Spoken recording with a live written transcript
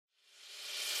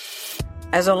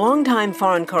As a longtime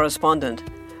foreign correspondent,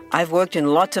 I've worked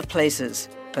in lots of places,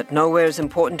 but nowhere as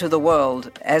important to the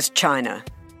world as China.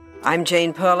 I'm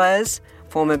Jane Perlez,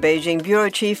 former Beijing bureau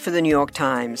chief for the New York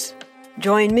Times.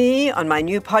 Join me on my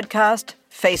new podcast,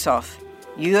 Face Off,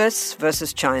 U.S.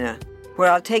 versus China, where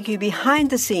I'll take you behind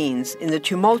the scenes in the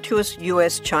tumultuous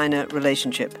U.S.-China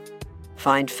relationship.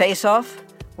 Find Face Off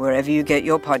wherever you get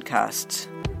your podcasts.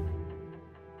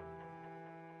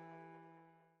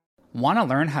 Want to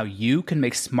learn how you can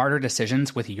make smarter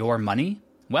decisions with your money?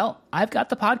 Well, I've got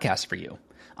the podcast for you.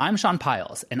 I'm Sean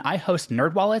Piles, and I host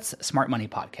NerdWallet's Smart Money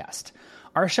Podcast.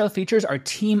 Our show features our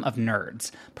team of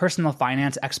nerds, personal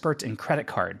finance experts in credit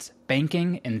cards,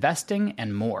 banking, investing,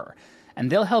 and more.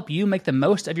 And they'll help you make the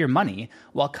most of your money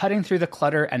while cutting through the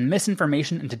clutter and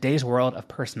misinformation in today's world of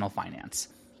personal finance.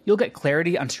 You'll get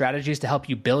clarity on strategies to help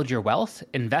you build your wealth,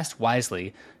 invest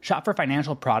wisely, shop for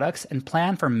financial products, and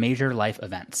plan for major life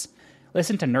events.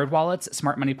 Listen to NerdWallet's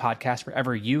Smart Money Podcast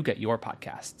wherever you get your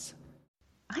podcasts.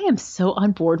 I am so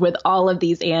on board with all of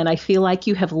these, Anne. I feel like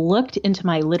you have looked into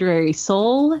my literary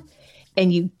soul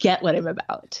and you get what I'm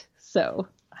about. So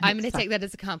I'm going to take that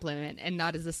as a compliment and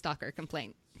not as a stalker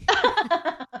complaint.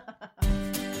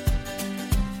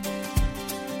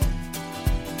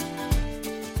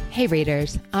 Hey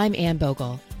readers, I'm Anne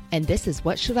Bogle, and this is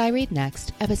What Should I Read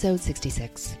Next, episode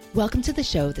 66. Welcome to the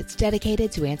show that's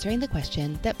dedicated to answering the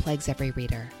question that plagues every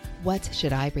reader. What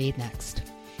should I read next?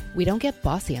 We don't get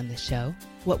bossy on this show.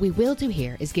 What we will do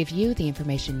here is give you the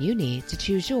information you need to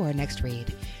choose your next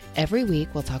read. Every week,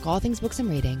 we'll talk all things books and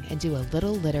reading and do a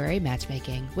little literary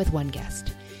matchmaking with one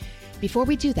guest. Before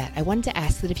we do that, I wanted to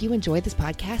ask that if you enjoyed this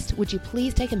podcast, would you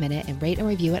please take a minute and rate and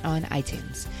review it on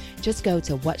iTunes? Just go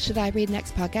to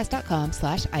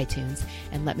whatshouldireadnextpodcast.com/iTunes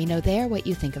and let me know there what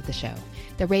you think of the show.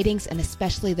 The ratings and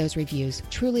especially those reviews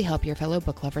truly help your fellow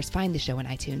book lovers find the show on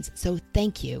iTunes, so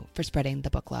thank you for spreading the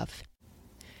book love.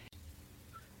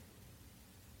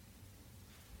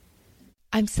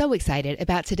 I'm so excited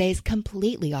about today's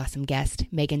completely awesome guest,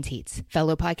 Megan Tietz,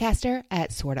 fellow podcaster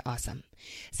at Sorta Awesome.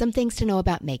 Some things to know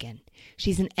about Megan.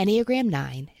 She's an Enneagram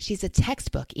 9. She's a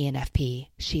textbook ENFP.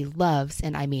 She loves,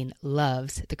 and I mean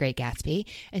loves, The Great Gatsby,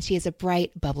 and she is a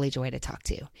bright, bubbly joy to talk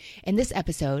to. In this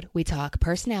episode, we talk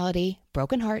personality,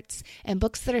 broken hearts, and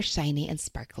books that are shiny and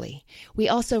sparkly. We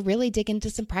also really dig into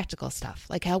some practical stuff,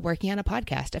 like how working on a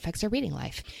podcast affects her reading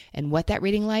life, and what that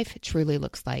reading life truly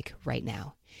looks like right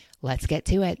now. Let's get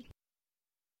to it.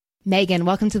 Megan,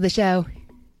 welcome to the show.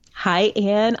 Hi,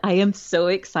 Anne. I am so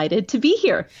excited to be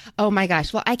here. Oh my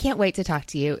gosh. Well, I can't wait to talk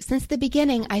to you. Since the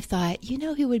beginning, I thought, you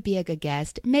know who would be a good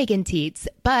guest? Megan Tietz.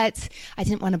 But I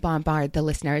didn't want to bombard the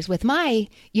listeners with my,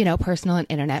 personal and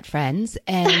internet friends.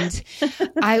 And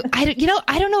I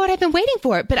don't know what I've been waiting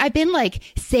for, but I've been like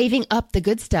saving up the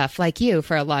good stuff like you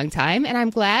for a long time. And I'm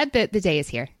glad that the day is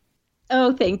here.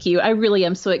 Oh, thank you. I really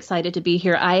am so excited to be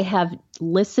here. I have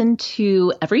listened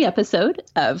to every episode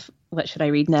of What Should I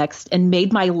Read Next and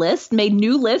made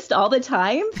new list all the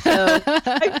time. So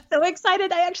I'm so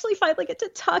excited. I actually finally get to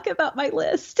talk about my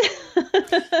list.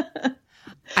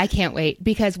 I can't wait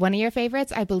because one of your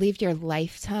favorites, I believe your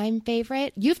lifetime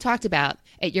favorite, you've talked about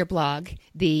at your blog,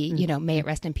 the, may it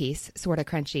rest in peace,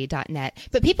 sortacrunchy.net.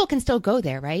 But people can still go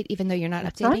there, right? Even though you're not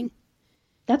updating? Right.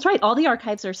 That's right. All the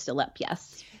archives are still up.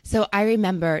 Yes. So I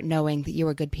remember knowing that you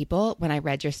were good people when I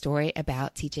read your story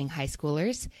about teaching high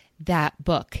schoolers, that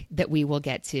book that we will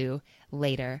get to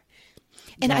later.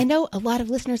 And yeah. I know a lot of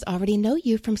listeners already know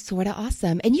you from Sorta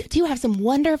Awesome, and you do have some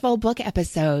wonderful book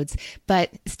episodes,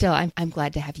 but still, I'm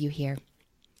glad to have you here.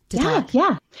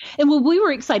 Yeah. And we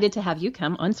were excited to have you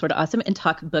come on Sorta Awesome and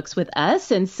talk books with us.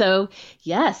 And so,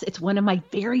 yes, it's one of my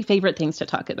very favorite things to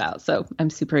talk about. So I'm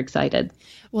super excited.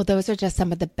 Well, those are just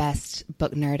some of the best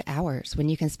book nerd hours when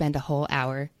you can spend a whole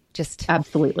hour just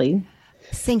absolutely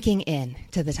sinking in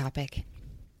to the topic.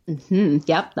 Mm-hmm.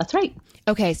 Yep, that's right.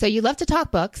 Okay, so you love to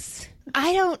talk books.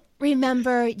 I don't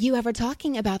remember you ever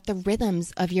talking about the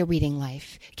rhythms of your reading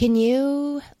life. Can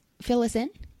you fill us in?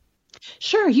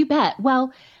 Sure, you bet.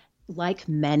 Well, like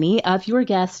many of your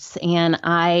guests, and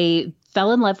I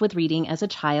fell in love with reading as a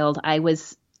child. I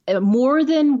was more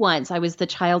than once, I was the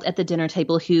child at the dinner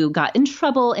table who got in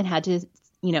trouble and had to,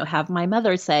 have my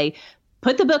mother say,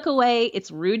 put the book away.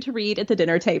 It's rude to read at the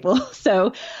dinner table.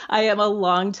 So I am a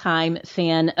longtime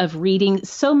fan of reading,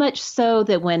 so much so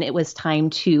that when it was time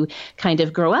to kind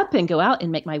of grow up and go out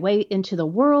and make my way into the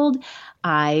world,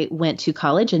 I went to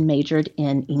college and majored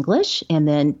in English and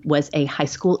then was a high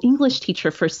school English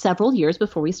teacher for several years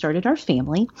before we started our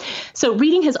family. So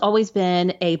reading has always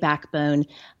been a backbone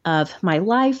of my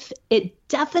life. It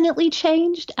definitely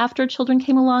changed after children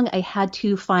came along. I had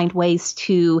to find ways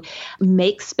to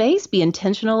make space, be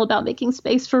intentional about making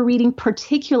space for reading,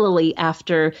 particularly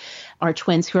after our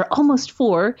twins, who are almost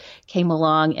 4, came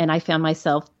along, and I found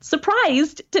myself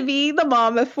surprised to be the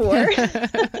mom of 4.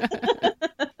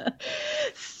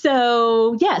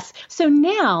 So, yes. So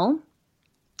now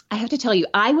I have to tell you,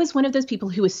 I was one of those people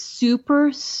who was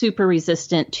super, super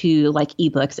resistant to like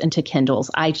ebooks and to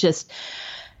Kindles.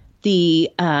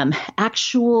 The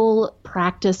actual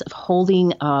practice of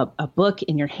holding a book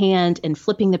in your hand and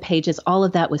flipping the pages, all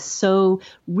of that was so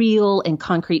real and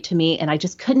concrete to me. And I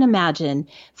just couldn't imagine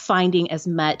finding as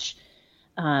much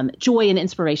joy and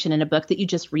inspiration in a book that you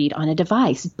just read on a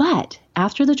device. But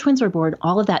after the twins were born,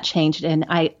 all of that changed, and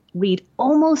I read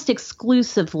almost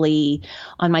exclusively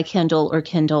on my Kindle or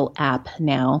Kindle app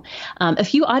now. A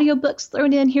few audiobooks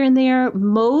thrown in here and there.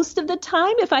 Most of the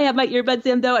time, if I have my earbuds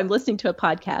in, though, I'm listening to a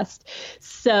podcast.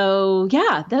 So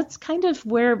yeah, that's kind of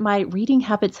where my reading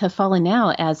habits have fallen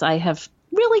now, as I have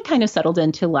really kind of settled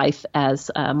into life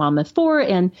as a mom of 4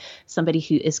 and somebody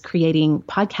who is creating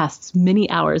podcasts many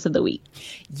hours of the week.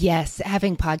 Yes,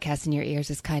 having podcasts in your ears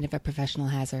is kind of a professional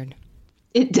hazard.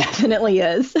 It definitely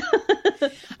is.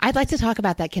 I'd like to talk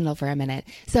about that Kindle for a minute.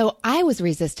 So I was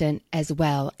resistant as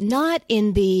well, not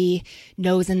in the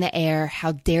nose in the air,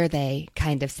 how dare they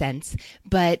kind of sense,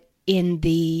 but in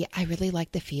the, I really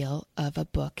like the feel of a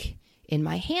book in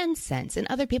my hand sense. And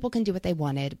other people can do what they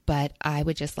wanted, but I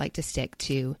would just like to stick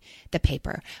to the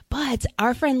paper. But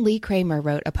our friend Lee Kramer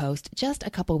wrote a post just a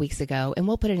couple weeks ago, and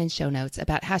we'll put it in show notes,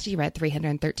 about how she read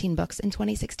 313 books in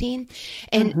 2016.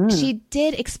 And she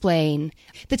did explain,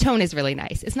 the tone is really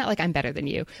nice. It's not like I'm better than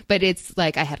you, but it's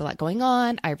like I had a lot going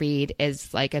on. I read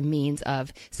as like a means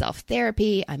of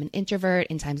self-therapy. I'm an introvert.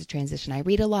 In times of transition, I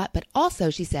read a lot. But also,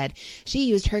 she said she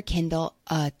used her Kindle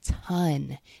a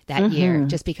ton that year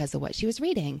just because of what she was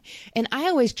reading. And I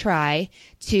always try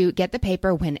to get the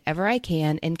paper whenever I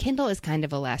can, and Kindle is kind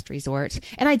of a last resort.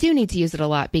 And I do need to use it a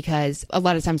lot because a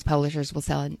lot of times publishers will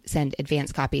send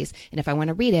advanced copies. And if I want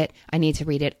to read it, I need to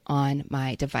read it on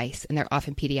my device. And they're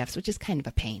often PDFs, which is kind of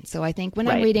a pain. So I think when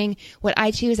I'm reading what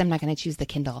I choose, I'm not going to choose the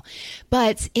Kindle.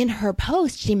 But in her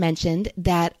post, she mentioned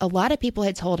that a lot of people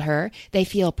had told her they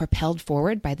feel propelled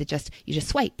forward by you just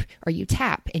swipe or you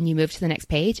tap and you move to the next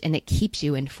page, and it keeps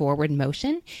you in forward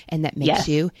motion, and that makes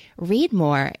you read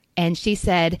more. And she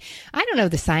said, I don't know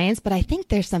the science, but I think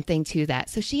there's something to that.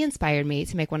 So she inspired me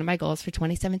to make one of my goals for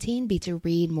 2017 be to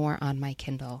read more on my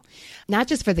Kindle, not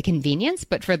just for the convenience,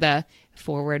 but for the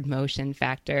forward motion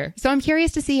factor. So I'm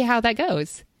curious to see how that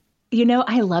goes. You know,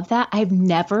 I love that. I've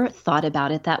never thought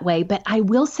about it that way, but I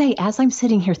will say, as I'm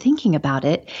sitting here thinking about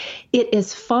it, it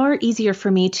is far easier for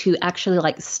me to actually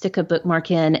like stick a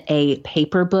bookmark in a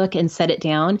paper book and set it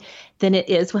down than it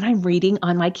is when I'm reading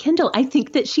on my Kindle. I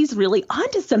think that she's really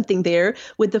onto something there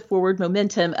with the forward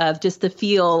momentum of just the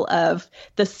feel of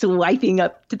the swiping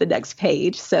up to the next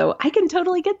page. So I can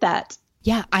totally get that.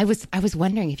 Yeah, I was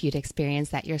wondering if you'd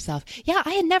experienced that yourself. Yeah,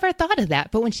 I had never thought of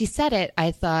that. But when she said it,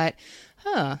 I thought,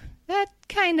 that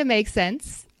kind of makes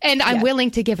sense. And I'm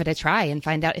willing to give it a try and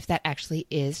find out if that actually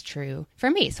is true for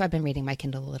me. So I've been reading my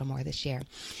Kindle a little more this year.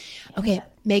 Okay,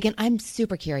 Megan, I'm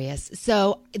super curious.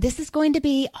 So this is going to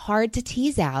be hard to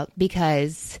tease out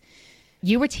because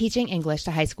you were teaching English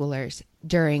to high schoolers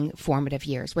during formative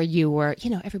years where you were,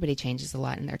 everybody changes a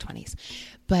lot in their 20s.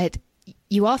 But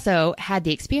you also had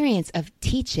the experience of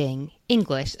teaching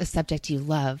English, a subject you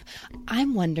love.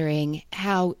 I'm wondering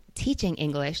how teaching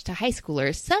English to high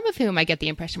schoolers, some of whom I get the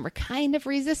impression were kind of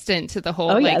resistant to the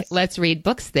whole let's read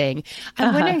books thing.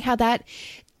 I'm wondering how that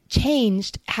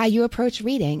changed how you approach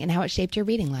reading and how it shaped your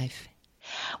reading life.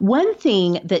 One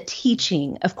thing that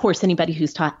teaching, of course, anybody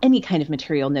who's taught any kind of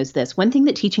material knows this. One thing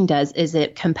that teaching does is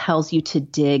it compels you to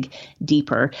dig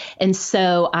deeper. And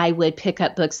so I would pick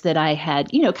up books that I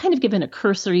had, kind of given a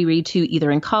cursory read to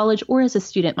either in college or as a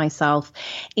student myself.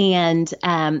 And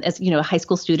as, a high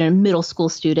school student, a middle school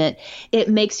student, it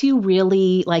makes you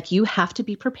really like you have to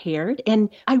be prepared. And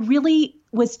I really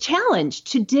was challenged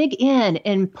to dig in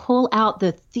and pull out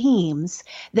the themes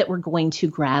that were going to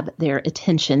grab their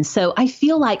attention. So I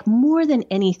feel like more than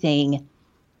anything,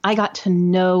 I got to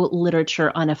know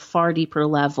literature on a far deeper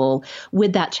level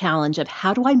with that challenge of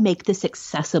how do I make this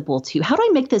accessible to? How do I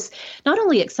make this not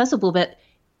only accessible, but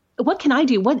what can I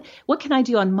do? What can I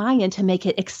do on my end to make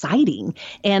it exciting?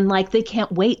 And like, they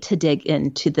can't wait to dig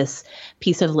into this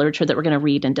piece of literature that we're going to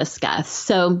read and discuss.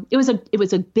 So it was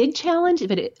a big challenge,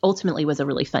 but it ultimately was a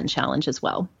really fun challenge as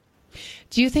well.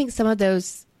 Do you think some of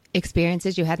those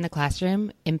experiences you had in the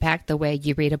classroom impact the way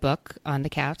you read a book on the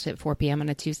couch at 4 p.m. on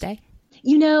a Tuesday?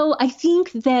 I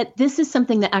think that this is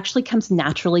something that actually comes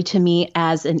naturally to me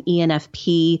as an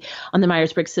ENFP on the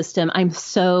Myers-Briggs system. I'm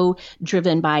so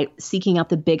driven by seeking out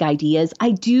the big ideas.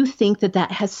 I do think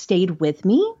that has stayed with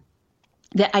me,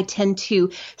 that I tend to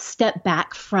step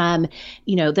back from,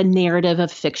 the narrative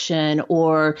of fiction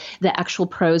or the actual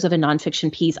prose of a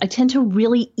nonfiction piece. I tend to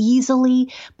really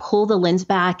easily pull the lens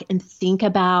back and think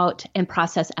about and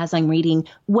process as I'm reading,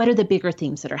 what are the bigger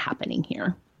themes that are happening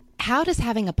here? How does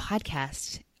having a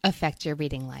podcast affect your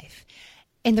reading life?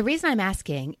 And the reason I'm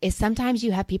asking is sometimes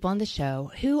you have people on the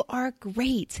show who are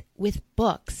great with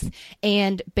books,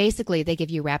 and basically they give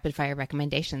you rapid fire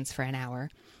recommendations for an hour.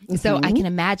 Mm-hmm. So I can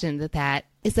imagine that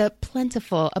is a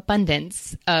plentiful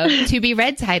abundance of to be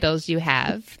read titles you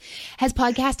have. Has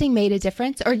podcasting made a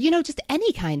difference, or, just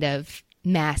any kind of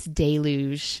mass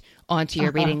deluge onto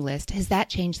your reading list? Has that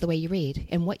changed the way you read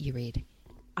and what you read?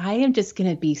 I am just going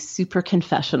to be super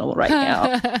confessional right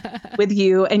now with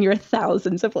you and your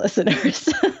thousands of listeners.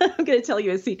 I'm going to tell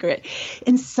you a secret.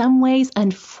 In some ways,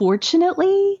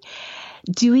 unfortunately,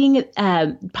 doing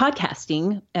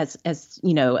podcasting as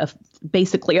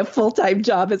basically a full-time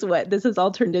job is what this has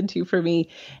all turned into for me.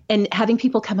 And having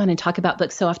people come on and talk about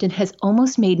books so often has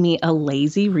almost made me a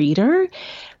lazy reader,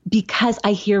 because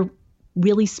I hear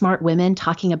really smart women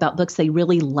talking about books they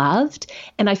really loved.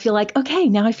 And I feel like, okay,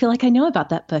 now I feel like I know about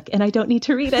that book and I don't need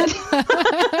to read it.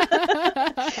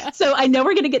 So I know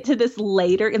we're going to get to this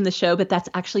later in the show, but that's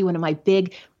actually one of my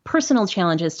big personal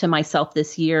challenges to myself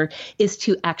this year, is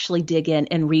to actually dig in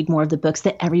and read more of the books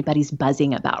that everybody's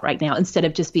buzzing about right now, instead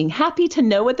of just being happy to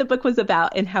know what the book was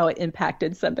about and how it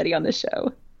impacted somebody on the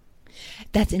show.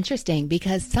 That's interesting,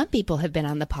 because some people have been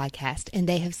on the podcast and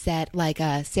they have said, like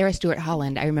Sarah Stewart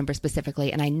Holland, I remember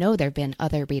specifically, and I know there have been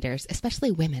other readers,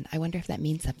 especially women, I wonder if that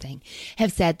means something,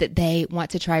 have said that they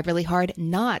want to try really hard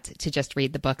not to just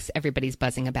read the books everybody's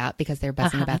buzzing about because they're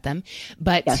buzzing about them,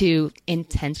 but to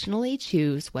intentionally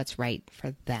choose what's right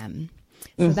for them.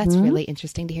 So that's really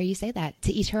interesting to hear you say that.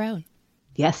 To each her own.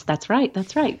 Yes, that's right.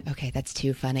 That's right. Okay, that's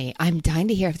too funny. I'm dying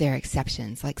to hear if there are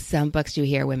exceptions. Like some books you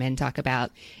hear women talk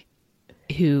about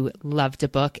who loved a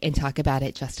book and talk about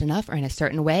it just enough or in a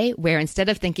certain way, where instead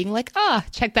of thinking like,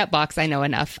 check that box, I know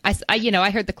enough. I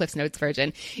heard the Cliff's Notes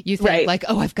version. You said like,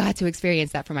 I've got to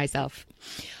experience that for myself.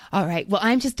 All right. Well,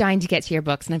 I'm just dying to get to your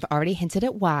books, and I've already hinted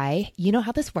at why. You know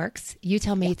how this works. You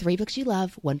tell me 3 books you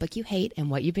love, 1 book you hate, and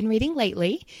what you've been reading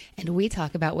lately. And we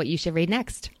talk about what you should read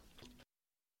next.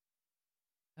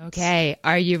 Okay.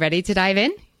 Are you ready to dive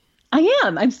in? I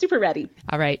am. I'm super ready.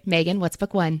 All right. Megan, what's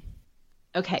book 1?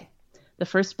 Okay. The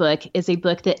first book is a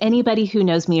book that anybody who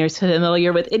knows me or is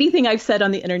familiar with anything I've said on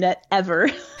the internet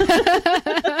ever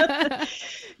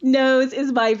knows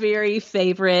is my very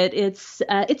favorite. It's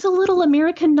a little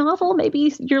American novel.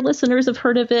 Maybe your listeners have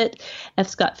heard of it. F.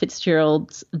 Scott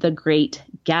Fitzgerald's The Great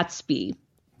Gatsby.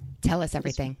 Tell us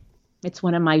everything. It's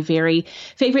one of my very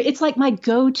favorite. It's like my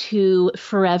go-to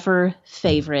forever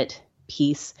favorite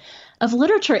piece of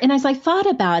literature. And as I thought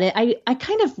about it, I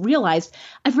kind of realized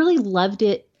I've really loved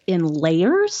it in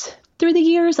layers through the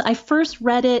years. I first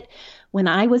read it when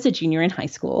I was a junior in high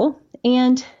school.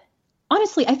 And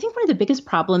honestly, I think one of the biggest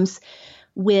problems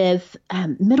with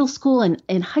middle school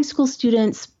and high school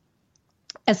students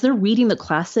as they're reading the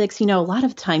classics, a lot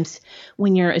of times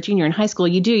when you're a junior in high school,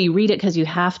 you read it because you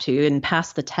have to and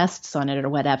pass the tests on it or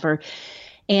whatever.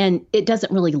 And it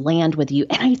doesn't really land with you.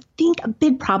 And I think a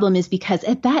big problem is because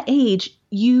at that age,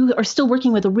 you are still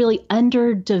working with a really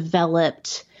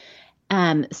underdeveloped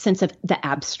sense of the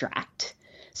abstract.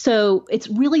 So it's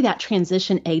really that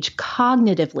transition age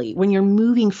cognitively when you're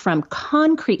moving from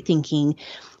concrete thinking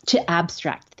to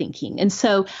abstract thinking. And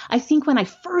so I think when I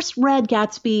first read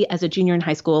Gatsby as a junior in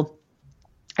high school,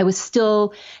 I was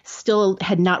still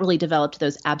had not really developed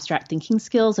those abstract thinking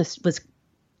skills. I was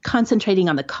concentrating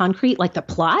on the concrete, like the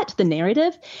plot, the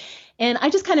narrative. And I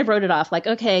just kind of wrote it off like,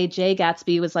 okay, Jay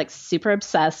Gatsby was like super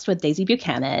obsessed with Daisy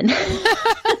Buchanan.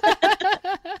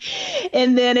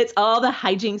 And then it's all the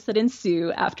hijinks that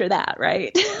ensue after that,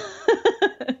 right?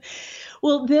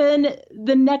 Well, then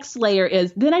the next layer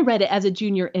is, then I read it as a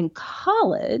junior in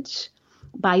college.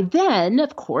 By then,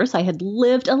 of course, I had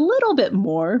lived a little bit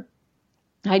more.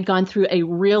 I'd gone through a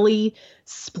really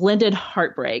splendid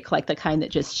heartbreak, like the kind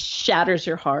that just shatters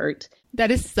your heart.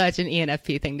 That is such an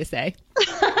ENFP thing to say.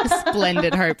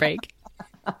 Splendid heartbreak.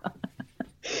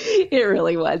 It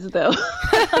really was, though.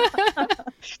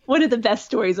 One of the best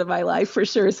stories of my life, for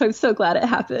sure. So I'm so glad it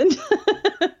happened.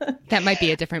 That might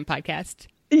be a different podcast.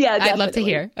 Yeah, definitely. I'd love to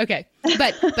hear. Okay.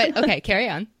 But okay, carry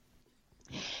on.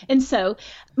 And so,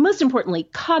 most importantly,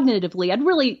 cognitively, I'd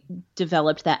really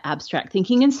developed that abstract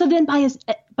thinking. And so then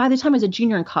by the time I was a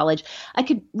junior in college, I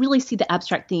could really see the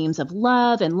abstract themes of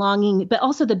love and longing, but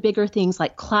also the bigger things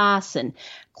like class and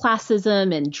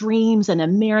classism and dreams and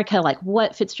America, like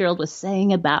what Fitzgerald was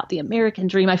saying about the American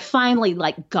dream. I finally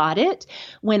got it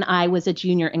when I was a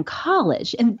junior in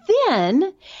college. And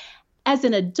then as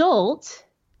an adult,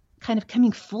 kind of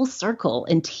coming full circle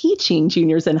and teaching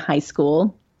juniors in high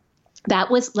school,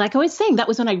 that was, like I was saying, that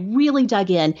was when I really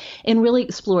dug in and really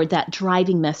explored that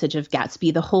driving message of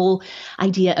Gatsby, the whole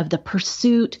idea of the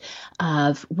pursuit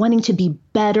of wanting to be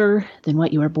better than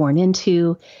what you were born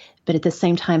into, but at the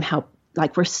same time, how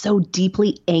we're so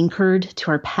deeply anchored to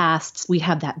our pasts. We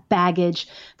have that baggage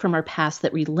from our past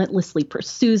that relentlessly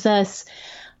pursues us.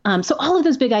 So all of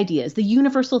those big ideas, the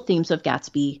universal themes of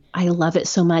Gatsby, I love it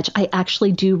so much. I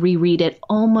actually do reread it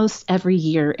almost every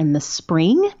year in the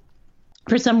spring.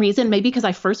 For some reason, maybe because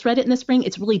I first read it in the spring,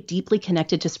 it's really deeply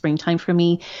connected to springtime for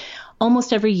me.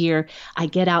 Almost every year, I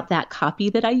get out that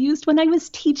copy that I used when I was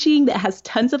teaching that has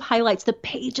tons of highlights. The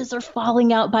pages are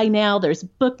falling out by now. There's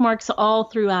bookmarks all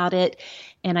throughout it.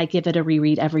 And I give it a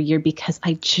reread every year because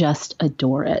I just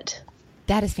adore it.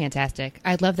 That is fantastic.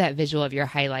 I love that visual of your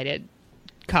highlighted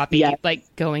copy,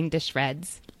 going to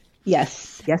shreds.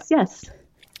 Yes, yes, yes.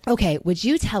 Okay, would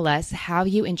you tell us how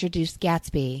you introduced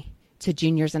Gatsby to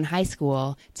juniors in high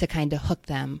school to kind of hook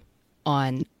them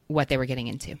on what they were getting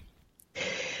into?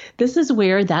 This is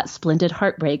where that splendid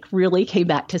heartbreak really came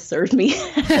back to serve me.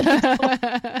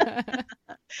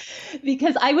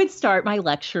 Because I would start my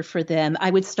lecture for them.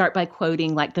 I would start by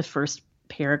quoting the first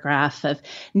paragraph of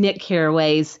Nick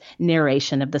Carraway's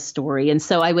narration of the story. And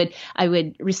so I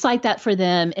would recite that for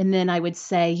them. And then I would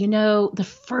say, the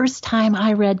first time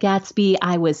I read Gatsby,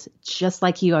 I was just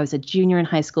like you. I was a junior in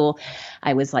high school.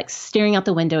 I was staring out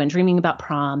the window and dreaming about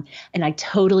prom. And I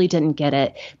totally didn't get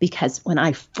it because when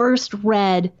I first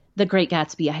read The Great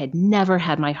Gatsby, I had never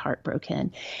had my heart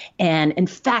broken. And in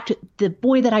fact, the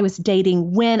boy that I was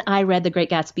dating when I read The Great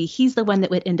Gatsby, he's the one that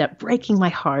would end up breaking my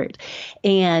heart.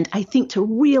 And I think to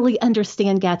really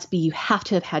understand Gatsby, you have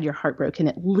to have had your heart broken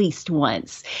at least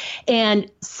once.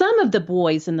 And some of the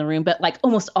boys in the room, but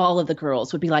almost all of the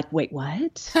girls would be like, wait,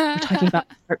 what? We're talking about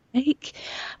heartbreak?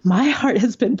 My heart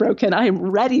has been broken. I am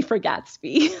ready for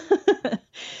Gatsby.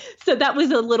 So that was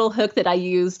a little hook that I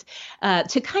used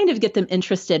to kind of get them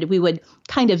interested. We would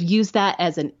kind of use that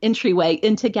as an entryway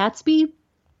into Gatsby.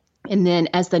 And then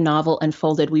as the novel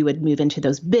unfolded, we would move into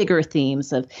those bigger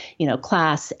themes of,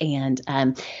 class and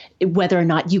whether or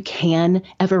not you can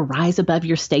ever rise above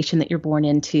your station that you're born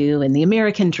into and the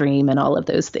American dream and all of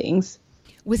those things.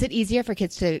 Was it easier for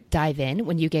kids to dive in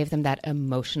when you gave them that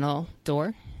emotional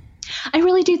door? I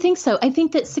really do think so. I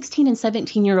think that 16 and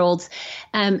 17-year-olds,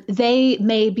 they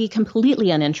may be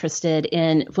completely uninterested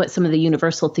in what some of the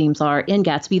universal themes are in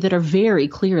Gatsby that are very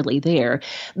clearly there.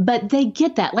 But they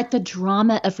get that, the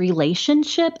drama of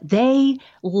relationship, they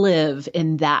live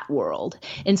in that world.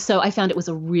 And so I found it was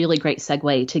a really great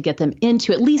segue to get them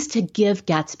into, at least to give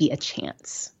Gatsby a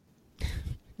chance.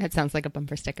 That sounds like a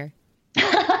bumper sticker.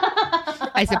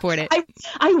 I support it.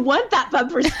 I want that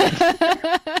bumper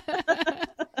sticker.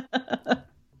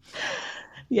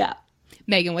 Yeah.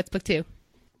 Megan, what's book 2?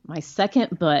 My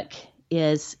second book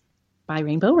is by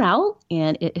Rainbow Rowell,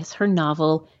 and it is her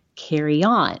novel, Carry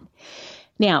On.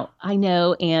 Now, I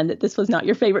know, Anne, that this was not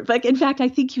your favorite book. In fact, I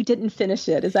think you didn't finish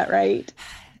it. Is that right?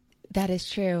 That is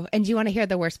true. And do you want to hear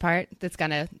the worst part? That's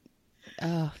gonna,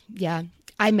 yeah.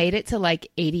 I made it to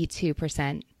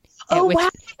 82%.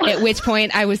 At which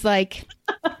point I was like,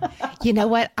 you know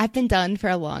what? I've been done for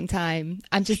a long time.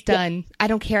 I'm just done. I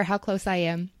don't care how close I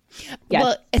am. Yes.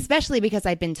 Well, especially because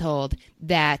I've been told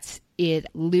that it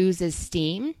loses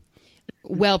steam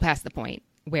well past the point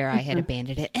where I had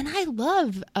abandoned it. And I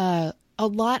love a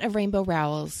lot of Rainbow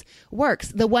Rowell's works.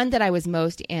 The one that I was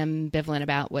most ambivalent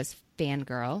about was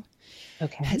Fangirl.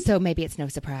 Okay. So maybe it's no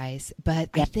surprise. But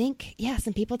I think,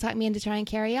 some people talked me into trying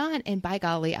Carry On, and by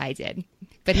golly, I did.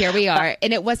 But here we are.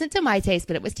 And it wasn't to my taste,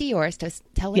 but it was to yours. So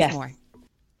tell us more.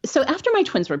 So after my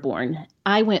twins were born,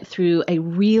 I went through a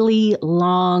really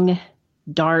long,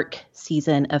 dark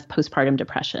season of postpartum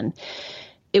depression.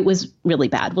 It was really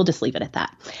bad. We'll just leave it at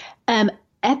that.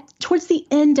 Towards the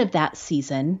end of that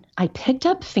season, I picked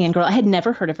up Fangirl. I had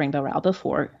never heard of Rainbow Rowell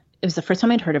before. It was the first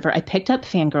time I'd heard of her. I picked up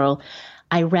Fangirl.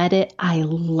 I read it. I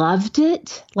loved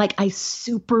it. I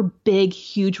super big,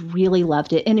 huge, really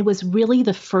loved it. And it was really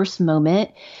the first moment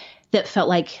that felt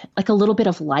like a little bit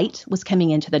of light was coming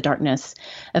into the darkness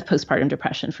of postpartum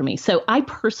depression for me. So I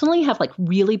personally have like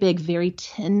really big, very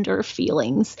tender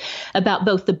feelings about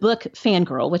both the book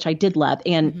Fangirl, which I did love,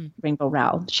 and Rainbow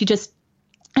Rowell. She just,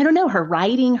 I don't know, her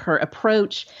writing, her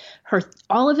approach,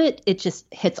 all of it, it just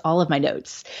hits all of my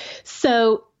notes.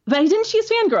 So, but I didn't choose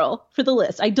Fangirl for the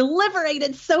list. I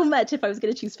deliberated so much if I was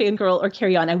going to choose Fangirl or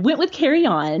Carry On. I went with Carry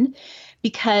On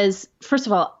because, first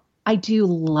of all, I do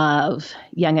love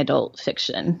young adult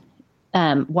fiction.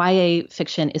 YA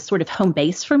fiction is sort of home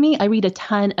base for me. I read a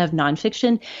ton of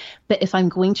nonfiction, but if I'm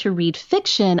going to read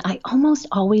fiction, I almost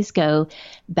always go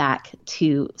back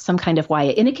to some kind of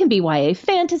YA. And it can be YA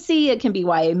fantasy, it can be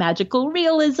YA magical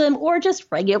realism, or just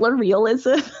regular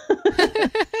realism.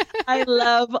 I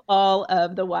love all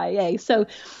of the YA. So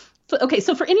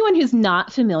for anyone who's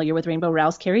not familiar with Rainbow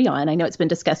Rowell's Carry On, I know it's been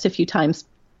discussed a few times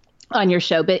on your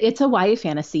show, but it's a YA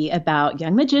fantasy about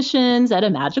young magicians at a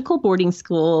magical boarding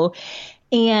school.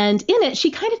 And in it,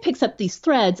 she kind of picks up these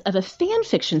threads of a fan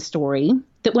fiction story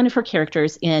that one of her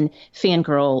characters in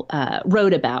Fangirl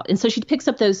wrote about. And so she picks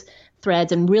up those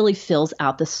threads and really fills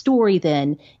out the story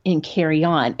then in Carry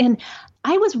On. And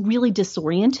I was really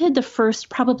disoriented the first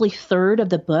probably third of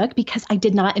the book because I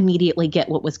did not immediately get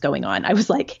what was going on. I was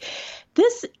like,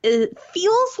 this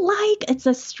feels like it's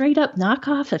a straight up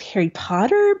knockoff of Harry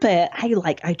Potter, but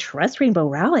I trust Rainbow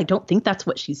Rowell. I don't think that's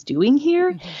what she's doing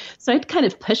here. Mm-hmm. So I'd kind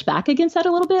of push back against that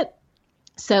a little bit.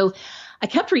 So I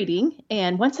kept reading.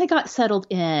 And once I got settled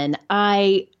in,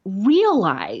 I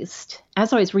realized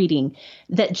as I was reading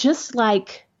that just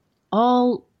like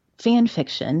all fan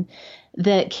fiction,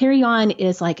 that Carry On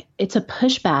is like, it's a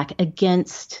pushback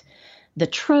against the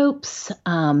tropes,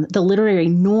 the literary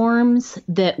norms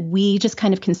that we just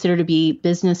kind of consider to be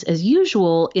business as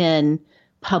usual in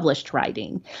published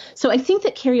writing. So I think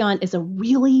that Carry On is a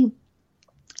really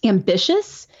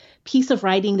ambitious piece of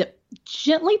writing that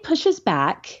gently pushes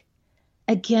back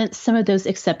against some of those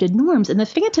accepted norms in the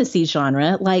fantasy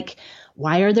genre, like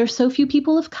why are there so few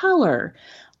people of color?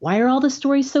 Why are all the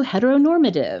stories so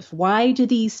heteronormative? Why do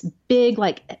these big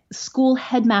like school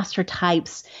headmaster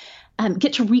types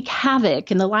get to wreak havoc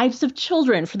in the lives of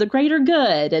children for the greater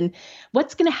good? And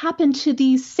what's going to happen to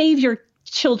these savior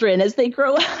children as they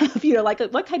grow up? You know, like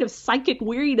what kind of psychic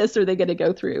weariness are they going to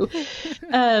go through?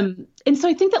 And so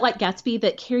I think that like Gatsby,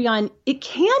 that Carry On, it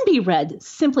can be read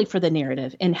simply for the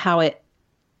narrative and how it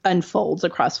unfolds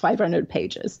across 500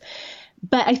 pages.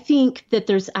 But I think that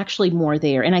there's actually more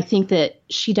there. And I think that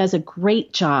she does a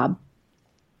great job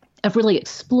of really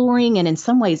exploring and in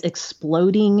some ways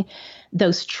exploding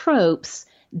those tropes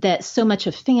that so much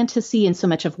of fantasy and so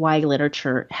much of YA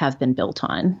literature have been built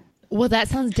on. Well, that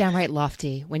sounds downright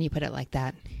lofty when you put it like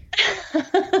that.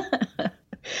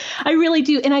 I really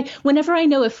do. And whenever I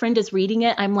know a friend is reading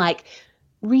it, I'm like,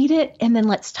 read it and then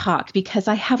let's talk, because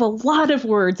I have a lot of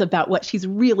words about what she's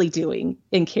really doing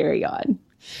in Carry On.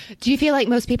 Do you feel like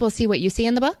most people see what you see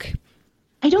in the book?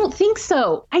 I don't think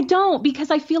so. I don't, because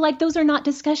I feel like those are not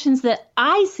discussions that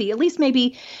I see. At least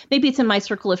maybe it's in my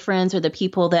circle of friends or the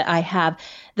people that I have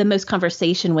the most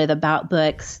conversation with about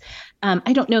books.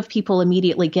 I don't know if people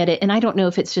immediately get it. And I don't know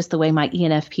if it's just the way my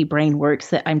ENFP brain works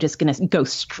that I'm just going to go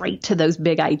straight to those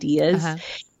big ideas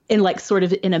and like sort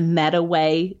of in a meta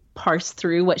way parse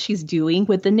through what she's doing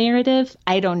with the narrative.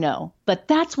 I don't know. But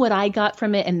that's what I got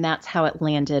from it. And that's how it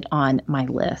landed on my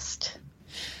list.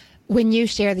 When you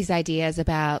share these ideas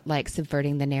about like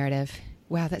subverting the narrative,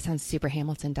 wow, that sounds super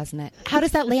Hamilton, doesn't it? How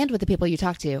does that land with the people you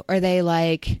talk to? Are they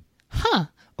like, huh?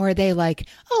 Or are they like,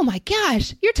 oh my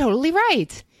gosh, you're totally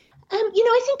right?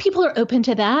 I think people are open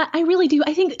to that. I really do.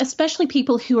 I think especially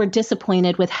people who are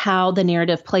disappointed with how the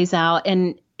narrative plays out.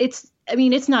 And it's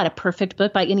not a perfect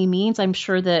book by any means. I'm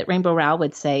sure that Rainbow Rowell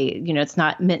would say, it's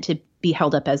not meant to be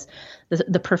held up as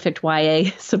the perfect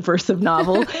YA subversive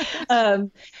novel.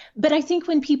 But I think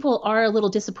when people are a little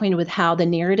disappointed with how the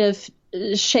narrative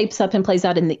shapes up and plays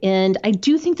out in the end, I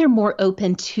do think they're more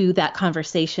open to that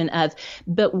conversation of,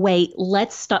 but wait,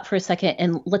 let's stop for a second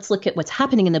and let's look at what's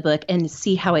happening in the book and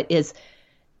see how it is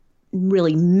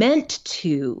really meant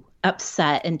to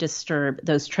upset and disturb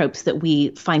those tropes that we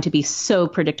find to be so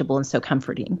predictable and so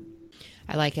comforting.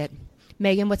 I like it.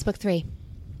 Megan, what's book 3?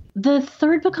 The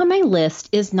third book on my list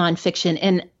is nonfiction.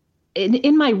 And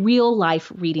in my real life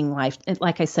reading life,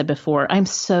 like I said before, I'm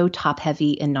so top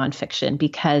heavy in nonfiction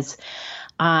because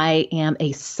I am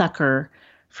a sucker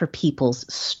for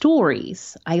people's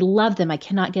stories. I love them. I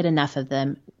cannot get enough of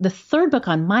them. The third book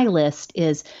on my list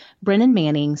is Brennan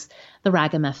Manning's The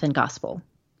Ragamuffin Gospel.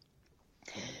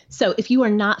 So if you are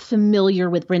not familiar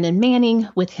with Brennan Manning,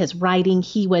 with his writing,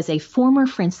 he was a former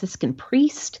Franciscan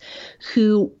priest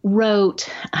who wrote,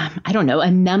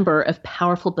 a number of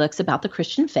powerful books about the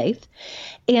Christian faith.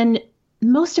 And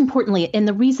most importantly, and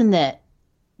the reason that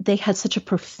they had such a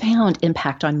profound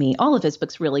impact on me, all of his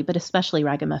books really, but especially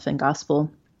Ragamuffin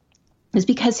Gospel, is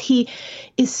because he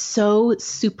is so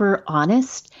super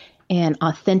honest and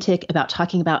authentic about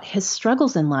talking about his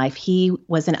struggles in life. He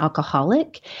was an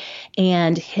alcoholic,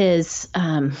 and his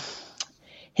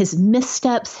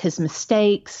missteps, his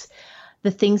mistakes,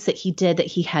 the things that he did that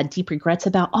he had deep regrets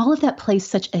about, all of that plays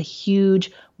such a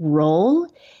huge role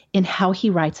in how he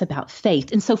writes about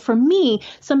faith. And so for me,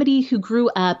 somebody who grew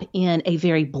up in a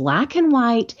very black and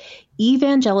white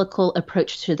evangelical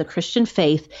approach to the Christian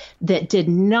faith that did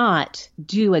not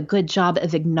do a good job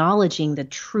of acknowledging the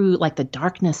true, like the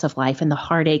darkness of life and the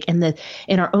heartache and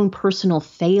our own personal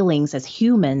failings as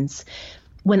humans,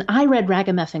 when I read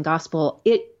Ragamuffin Gospel,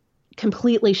 it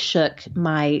completely shook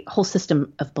my whole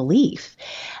system of belief.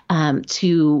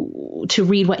 To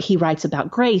read what he writes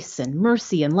about grace and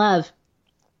mercy and love,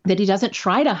 that he doesn't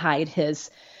try to hide his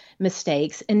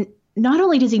mistakes. And not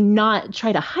only does he not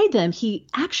try to hide them, he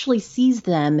actually sees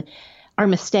them, our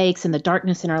mistakes and the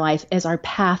darkness in our life, as our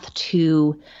path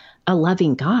to a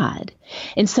loving God.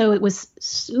 And so it was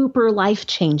super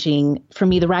life-changing for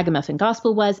me. The Ragamuffin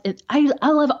Gospel was. I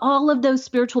love all of those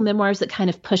spiritual memoirs that kind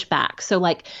of push back. So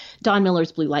like Don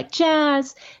Miller's Blue Like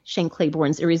Jazz, Shane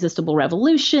Claiborne's Irresistible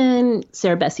Revolution,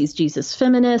 Sarah Bessey's Jesus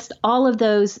Feminist, all of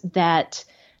those that,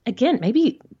 again,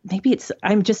 maybe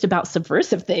I'm just about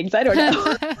subversive things. I don't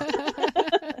know.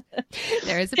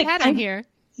 There is a pattern here.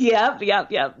 Yep.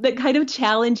 That kind of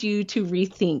challenge you to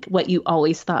rethink what you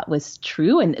always thought was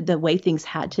true and the way things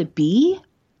had to be.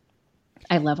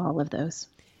 I love all of those.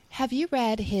 Have you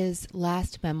read his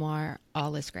last memoir,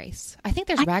 All Is Grace? I think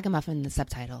there's Ragamuffin in the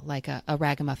subtitle, like a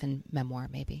Ragamuffin memoir,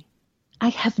 maybe. I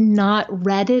have not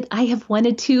read it. I have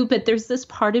wanted to, but there's this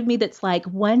part of me that's like,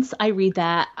 once I read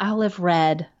that, I'll have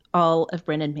read all of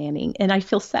Brennan Manning. And I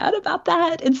feel sad about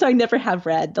that. And so I never have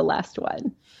read the last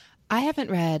one. I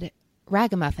haven't read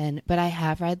Ragamuffin, but I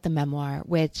have read the memoir,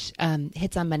 which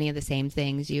hits on many of the same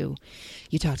things you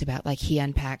talked about. Like he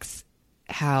unpacks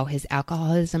how his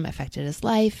alcoholism affected his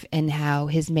life and how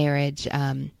his marriage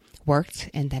worked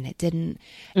and then it didn't.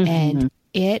 Mm-hmm.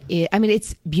 And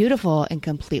it's beautiful and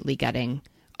completely gutting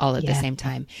all at the same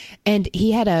time. And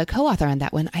he had a co-author on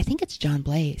that one. I think it's John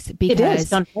Blaze. It is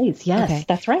John Blaze. Yes, okay.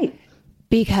 That's right.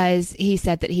 Because he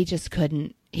said that he just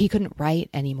couldn't write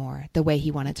anymore the way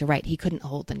he wanted to write. He couldn't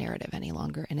hold the narrative any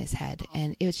longer in his head.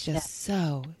 And it was just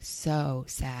so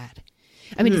sad.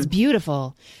 I mean, it's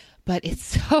beautiful, but it's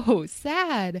so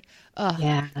sad. Ugh.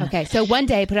 Yeah. Okay. So one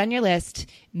day, put on your list,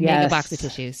 make a box of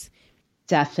tissues.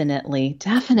 Definitely.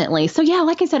 So yeah,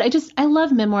 like I said, I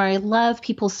love memoir. I love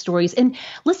people's stories. And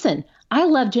listen, I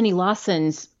love Jenny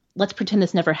Lawson's Let's Pretend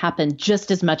This Never Happened just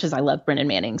as much as I love Brennan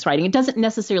Manning's writing. It doesn't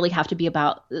necessarily have to be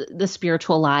about the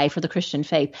spiritual life or the Christian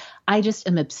faith. I just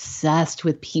am obsessed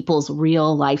with people's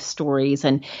real life stories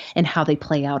and how they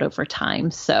play out over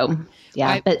time. So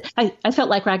yeah, but I felt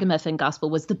like Ragamuffin Gospel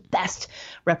was the best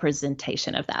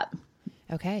representation of that.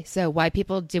 Okay. So why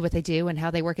people do what they do and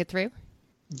how they work it through?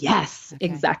 Yes, okay.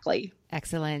 Exactly.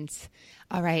 Excellent.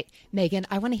 All right, Megan,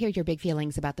 I want to hear your big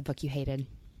feelings about the book you hated.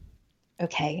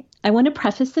 Okay. I want to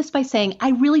preface this by saying I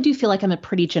really do feel like I'm a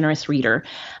pretty generous reader.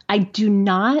 I do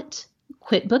not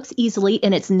quit books easily,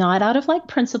 and it's not out of like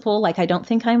principle. Like I don't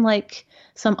think I'm like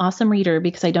some awesome reader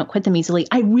because I don't quit them easily.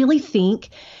 I really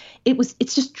think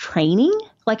it's just training.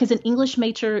 Like as an English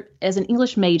major,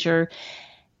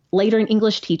 later an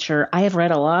English teacher, I have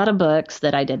read a lot of books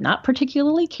that I did not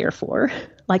particularly care for,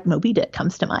 like Moby Dick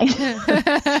comes to mind.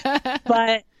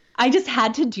 But I just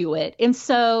had to do it. And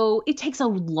so it takes a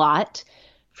lot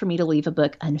for me to leave a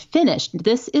book unfinished.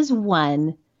 This is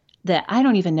one that I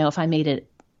don't even know if I made it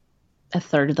a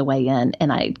third of the way in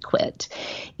and I quit.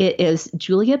 It is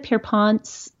Julia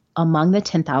Pierpont's Among the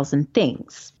 10,000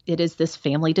 Things. It is this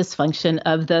family dysfunction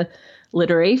of the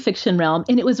literary fiction realm.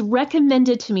 And it was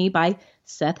recommended to me by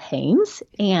Seth Haines.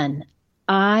 And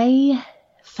I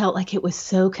felt like it was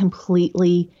so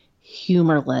completely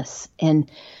humorless and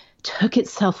took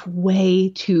itself way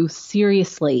too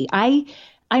seriously. I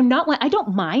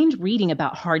don't mind reading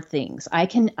about hard things.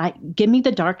 Give me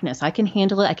the darkness. I can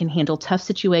handle it. I can handle tough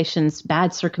situations,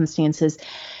 bad circumstances,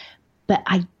 but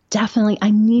I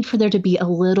need for there to be a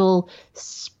little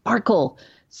sparkle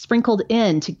sprinkled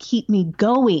in to keep me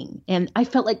going. And I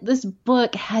felt like this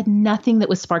book had nothing that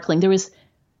was sparkling.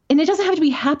 And it doesn't have to be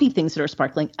happy things that are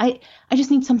sparkling. I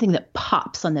just need something that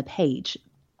pops on the page.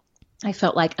 I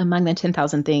felt like Among the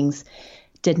 10,000 Things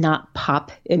did not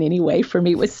pop in any way for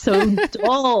me. It was so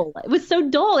dull. It was so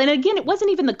dull. And again, it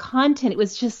wasn't even the content. It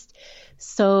was just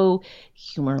so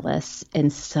humorless.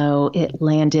 And so it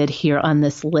landed here on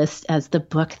this list as the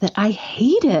book that I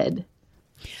hated.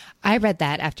 I read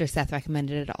that after Seth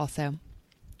recommended it also.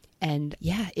 And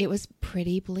yeah, it was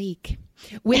pretty bleak.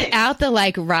 Without the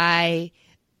like wry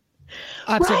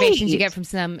observations you get from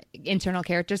some internal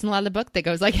characters in a lot of the book that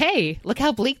goes like, hey, look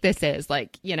how bleak this is.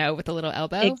 Like, you know, with a little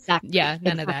elbow. Exactly. Yeah,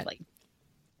 none of that.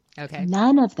 Okay.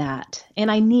 None of that.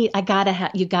 And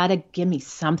you gotta give me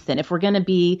something. If we're going to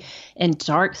be in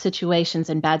dark situations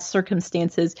and bad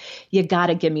circumstances, you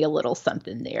gotta give me a little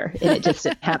something there. And it just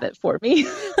didn't have it for me.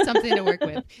 Something to work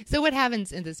with. So what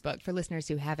happens in this book, for listeners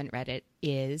who haven't read it,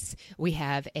 is we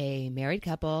have a married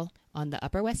couple on the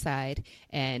Upper West Side.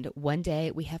 And one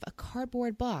day we have a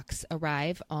cardboard box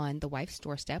arrive on the wife's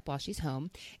doorstep while she's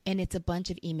home. And it's a bunch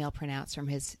of email printouts from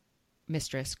his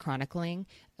mistress chronicling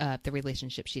the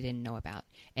relationship she didn't know about.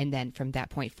 And then from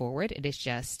that point forward, it is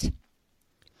just,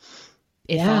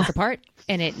 it falls apart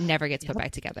and it never gets put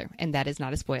back together. And that is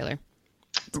not a spoiler.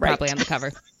 It's probably on the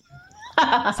cover.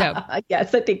 So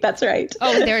yes, I think that's right.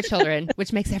 Oh, and there are children,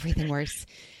 which makes everything worse.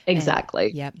 Exactly.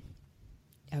 And, yep.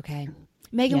 Okay.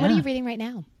 Megan, what are you reading right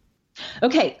now?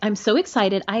 Okay, I'm so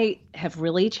excited. I have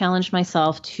really challenged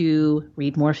myself to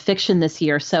read more fiction this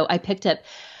year. So I picked up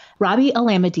Rabi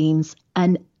Alameddin's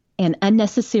An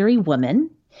Unnecessary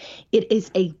Woman. It is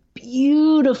a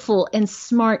beautiful and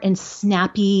smart and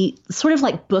snappy sort of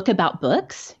like book about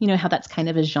books. You know how that's kind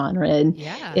of a genre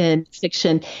in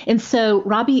fiction. And so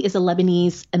Rabi is a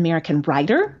Lebanese American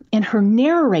writer, and her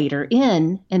narrator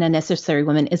in An Unnecessary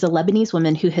Woman is a Lebanese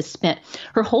woman who has spent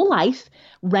her whole life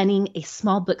running a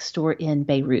small bookstore in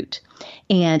Beirut.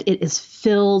 And it is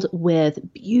filled with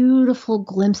beautiful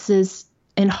glimpses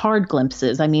and hard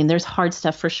glimpses. I mean, there's hard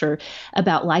stuff for sure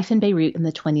about life in Beirut in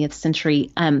the 20th century.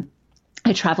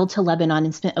 I traveled to Lebanon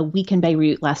and spent a week in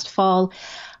Beirut last fall.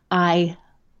 I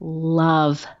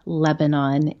love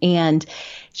Lebanon. And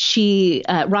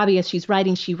Rabi, as she's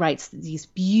writing, she writes these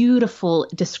beautiful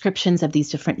descriptions of these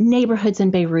different neighborhoods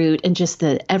in Beirut and just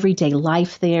the everyday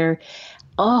life there.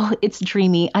 Oh, it's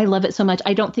dreamy. I love it so much.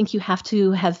 I don't think you have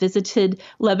to have visited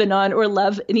Lebanon or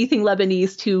love anything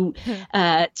Lebanese to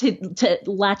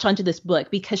latch onto this book,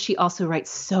 because she also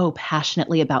writes so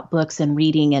passionately about books and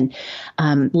reading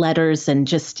and letters. And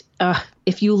just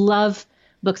if you love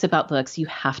books about books, you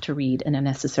have to read An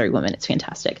Unnecessary Woman. It's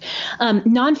fantastic.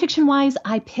 Nonfiction wise,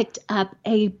 I picked up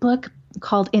a book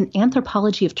called An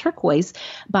Anthropology of Turquoise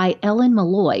by Ellen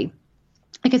Malloy.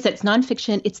 Like I said, it's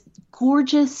nonfiction. It's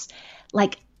gorgeous,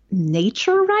 like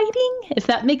nature writing, if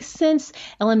that makes sense.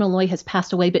 Ellen Malloy has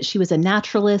passed away, but she was a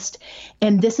naturalist.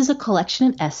 And this is a collection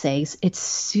of essays. It's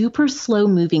super slow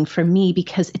moving for me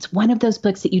because it's one of those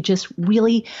books that you just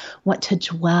really want to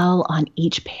dwell on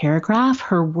each paragraph.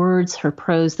 Her words, her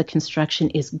prose, the construction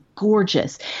is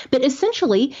gorgeous. But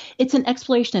essentially, it's an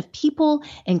exploration of people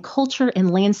and culture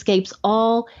and landscapes,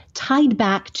 all tied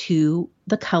back to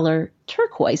the color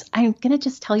turquoise. I'm going to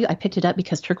just tell you, I picked it up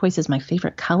because turquoise is my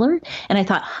favorite color. And I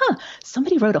thought,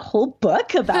 somebody wrote a whole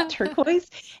book about turquoise,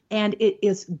 and it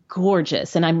is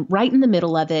gorgeous. And I'm right in the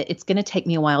middle of it. It's going to take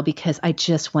me a while because I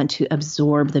just want to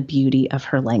absorb the beauty of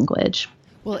her language.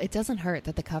 Well, it doesn't hurt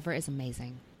that the cover is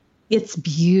amazing. It's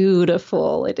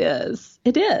beautiful. It is.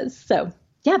 It is. So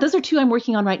yeah, those are two I'm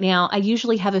working on right now. I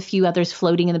usually have a few others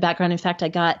floating in the background. In fact, I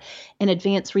got an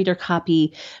advanced reader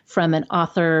copy from an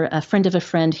author, a friend of a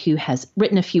friend who has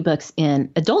written a few books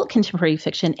in adult contemporary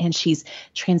fiction, and she's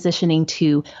transitioning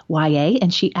to YA.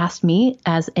 And she asked me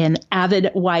as an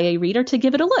avid YA reader to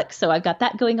give it a look. So I've got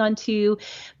that going on too.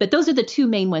 But those are the two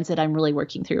main ones that I'm really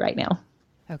working through right now.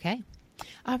 Okay.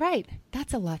 All right.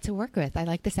 That's a lot to work with. I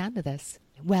like the sound of this.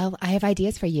 Well, I have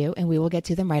ideas for you, and we will get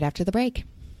to them right after the break.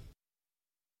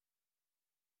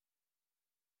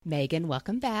 Megan,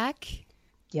 welcome back.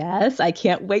 Yes, I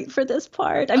can't wait for this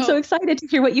part. I'm so excited to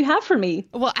hear what you have for me.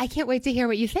 Well, I can't wait to hear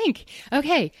what you think.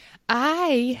 Okay,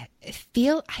 I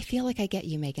feel like I get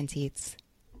you, Megan Tietz.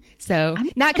 So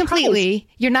not completely.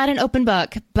 You're not an open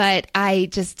book, but I'm a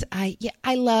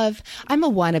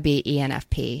wannabe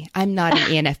ENFP. I'm not an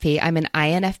ENFP. I'm an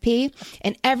INFP.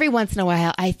 And every once in a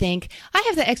while, I think I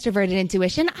have the extroverted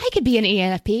intuition. I could be an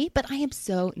ENFP, but I am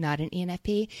so not an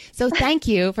ENFP. So thank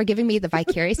you for giving me the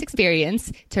vicarious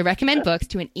experience to recommend books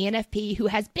to an ENFP who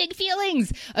has big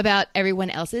feelings about everyone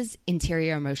else's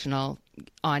interior emotional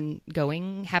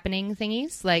ongoing happening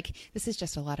thingies. Like, this is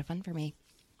just a lot of fun for me.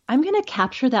 I'm going to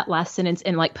capture that last sentence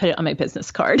and put it on my business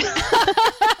card.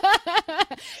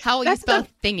 How will you spell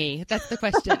thingy? That's the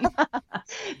question.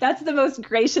 That's the most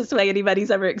gracious way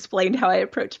anybody's ever explained how I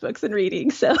approach books and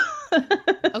reading. So,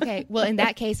 Okay. Well, in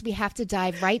that case, we have to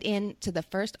dive right into the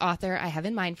first author I have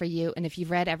in mind for you. And if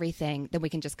you've read everything, then we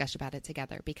can just gush about it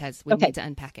together because we need to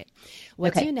unpack it.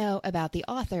 What do you know about the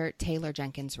author Taylor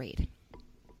Jenkins Reid?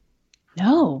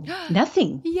 No,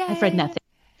 nothing. Yay. I've read nothing.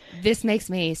 This makes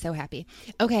me so happy.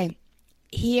 Okay.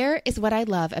 Here is what I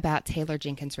love about Taylor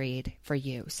Jenkins Reid for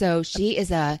you. So she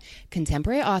is a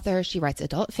contemporary author. She writes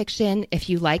adult fiction. If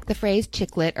you like the phrase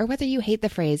chick lit or whether you hate the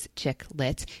phrase chick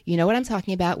lit, you know what I'm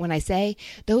talking about when I say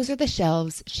those are the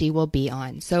shelves she will be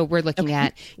on. So we're looking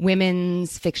at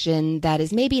women's fiction that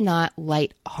is maybe not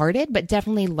light-hearted, but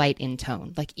definitely light in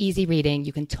tone, like easy reading.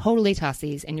 You can totally toss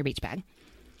these in your beach bag.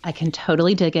 I can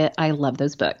totally dig it. I love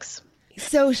those books.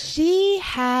 So she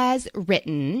has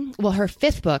written, well, her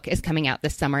 5th book is coming out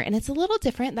this summer, and it's a little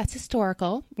different. That's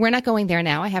historical. We're not going there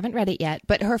now. I haven't read it yet.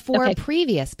 But her 4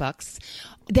 previous books,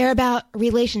 they're about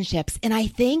relationships. And I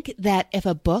think that if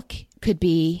a book could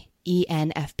be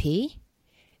ENFP,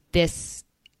 these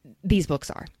books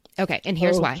are. Okay, and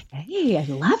here's why. Hey, I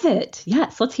love it.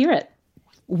 Yes, let's hear it.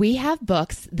 We have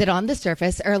books that on the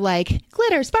surface are like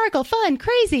glitter, sparkle, fun,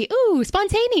 crazy, ooh,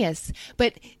 spontaneous.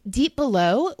 But deep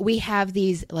below, we have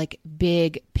these like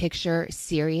big picture,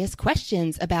 serious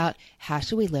questions about how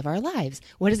should we live our lives?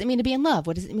 What does it mean to be in love?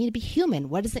 What does it mean to be human?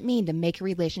 What does it mean to make a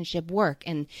relationship work?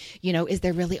 And, you know, is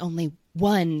there really only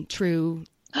one true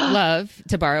love,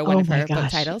 to borrow one of her book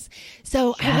titles?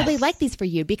 So I really like these for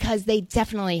you because they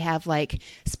definitely have like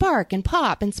spark and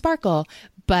pop and sparkle,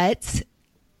 but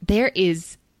there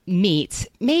is meat,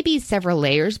 maybe several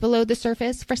layers below the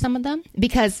surface for some of them,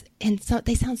 because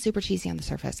they sound super cheesy on the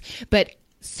surface, but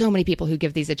so many people who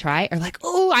give these a try are like,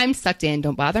 oh, I'm sucked in.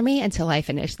 Don't bother me until I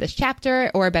finish this chapter,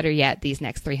 or better yet, these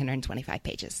next 325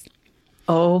 pages.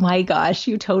 Oh my gosh,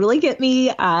 you totally get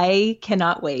me. I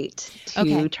cannot wait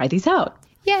to try these out.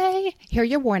 Yay. Here are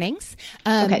your warnings.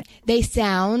 They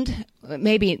sound,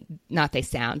 maybe not they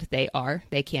sound,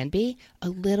 they can be a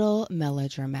little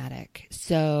melodramatic.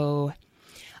 So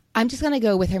I'm just going to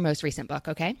go with her most recent book,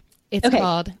 okay? It's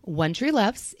called One True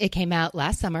Loves. It came out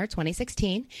last summer,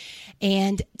 2016.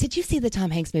 And did you see the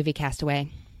Tom Hanks movie Castaway?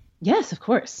 Yes, of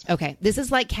course. Okay. This is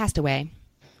like Castaway.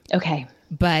 Okay.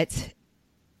 But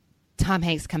Tom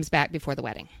Hanks comes back before the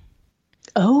wedding.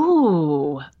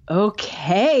 Oh,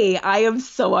 okay. I am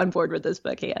so on board with this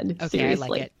book, Anne. Okay, Seriously. I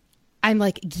like it. I'm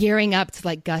like gearing up to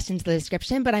like gush into the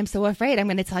description, but I'm so afraid I'm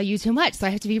going to tell you too much. So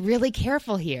I have to be really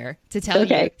careful here to tell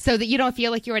you so that you don't feel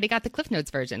like you already got the Cliff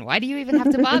Notes version. Why do you even have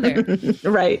to bother?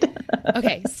 Right.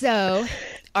 Okay. So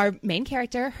our main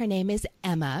character, her name is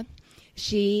Emma.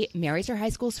 She marries her high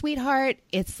school sweetheart.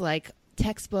 It's like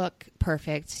textbook,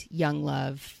 perfect, young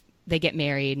love. They get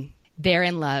married. They're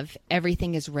in love.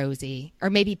 Everything is rosy,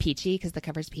 or maybe peachy because the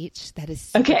cover's peach. That is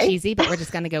super cheesy, but we're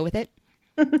just going to go with it.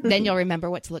 Then you'll remember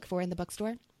what to look for in the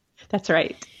bookstore. That's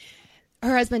right.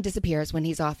 Her husband disappears when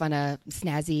he's off on a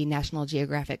snazzy National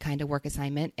Geographic kind of work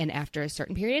assignment. And after a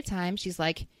certain period of time, she's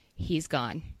like, he's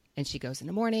gone. And she goes in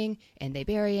the morning and they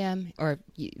bury him, or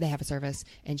they have a service,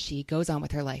 and she goes on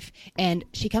with her life. And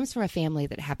she comes from a family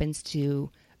that happens to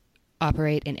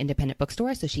operate an independent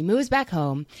bookstore. So she moves back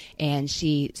home and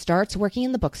she starts working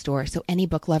in the bookstore. So any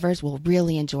book lovers will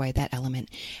really enjoy that element.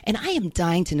 And I am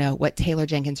dying to know what Taylor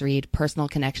Jenkins Reid personal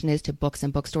connection is to books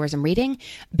and bookstores and reading,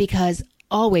 because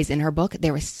always in her book,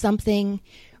 there is something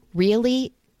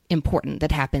really important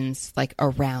that happens like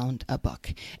around a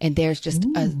book. And there's just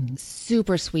a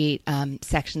super sweet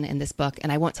section in this book. And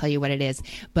I won't tell you what it is,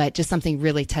 but just something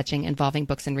really touching involving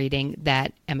books and reading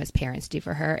that Emma's parents do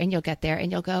for her. And you'll get there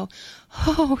and you'll go,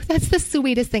 oh, that's the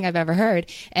sweetest thing I've ever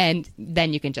heard. And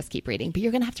then you can just keep reading, but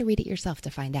you're going to have to read it yourself to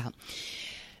find out.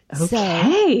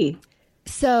 Okay.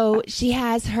 So she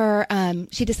has her,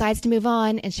 she decides to move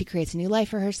on and she creates a new life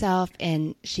for herself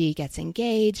and she gets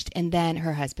engaged, and then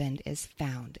her husband is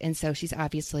found. And so she's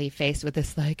obviously faced with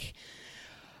this like,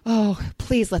 oh,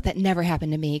 please let that never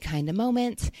happen to me kind of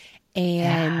moment.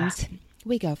 And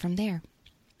we go from there.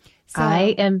 So,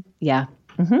 I am,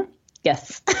 Mm-hmm.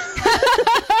 Yes.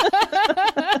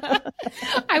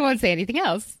 I won't say anything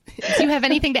else. Do you have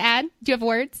anything to add? Do you have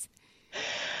words?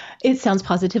 It sounds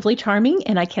positively charming,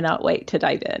 and I cannot wait to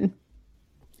dive in.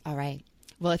 All right.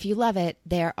 Well, if you love it,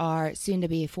 there are soon to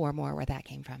be 4 more where that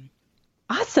came from.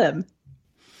 Awesome.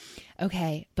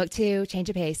 Okay. Book 2, change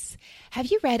of pace. Have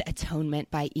you read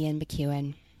Atonement by Ian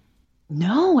McEwan?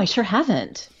 No, I sure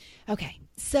haven't. Okay.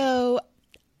 So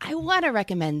I want to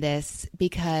recommend this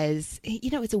because,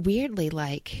 you know, it's a weirdly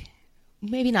like,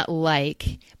 maybe not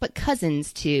like, but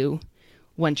cousins to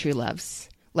One True Loves.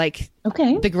 Like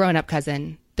the grown-up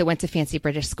cousin, that went to fancy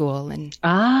British school and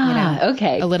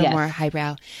okay, a little more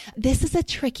highbrow. This is a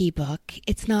tricky book.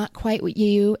 It's not quite what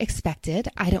you expected.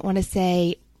 I don't want to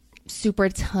say super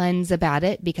tons about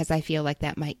it because I feel like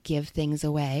that might give things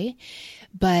away.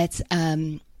 But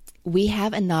we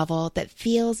have a novel that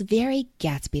feels very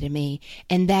Gatsby to me,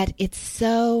 and that it's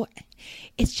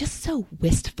just so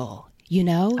wistful, you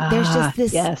know? There's just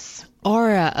this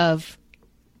aura of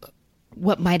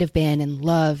what might have been, and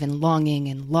love and longing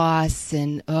and loss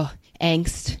and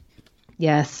angst.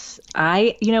 Yes.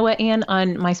 You know what, Anne,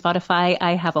 on my Spotify,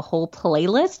 I have a whole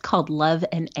playlist called Love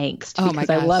and Angst. Oh my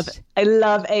gosh. I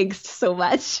love angst so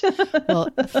much. Well,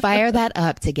 fire that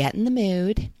up to get in the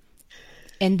mood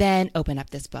and then open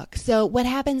up this book. So what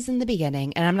happens in the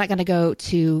beginning, and I'm not going to go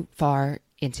too far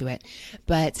into it,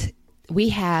 but we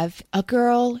have a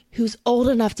girl who's old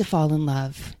enough to fall in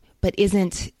love, but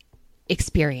isn't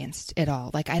experienced at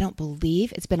all. Like, I don't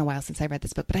believe, it's been a while since I read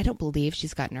this book, but I don't believe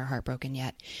she's gotten her heart broken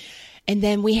yet. And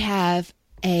then we have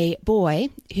a boy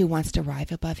who wants to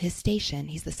rise above his station.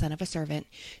 He's the son of a servant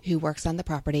who works on the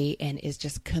property and is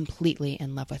just completely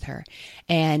in love with her.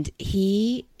 And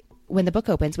when the book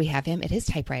opens, we have him at his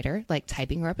typewriter, like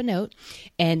typing her up a note.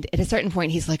 And at a certain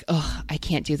point, he's like, oh, I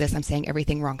can't do this. I'm saying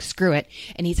everything wrong. Screw it.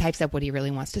 And he types up what he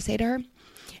really wants to say to her.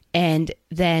 And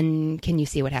then can you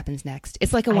see what happens next?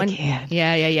 It's like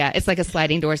Yeah. It's like a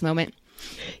sliding doors moment.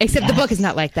 Except the book is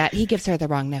not like that. He gives her the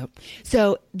wrong note.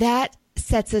 So that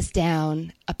sets us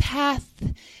down a path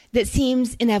that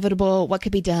seems inevitable. What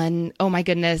could be done? Oh my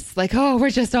goodness. Like, we're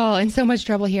just all in so much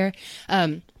trouble here.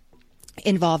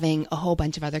 Involving a whole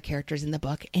bunch of other characters in the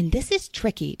book. And this is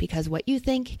tricky because what you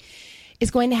think is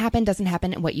going to happen doesn't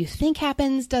happen, and what you think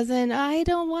happens doesn't. I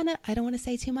don't want to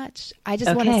say too much. I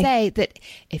just want to say that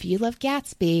if you love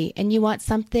Gatsby and you want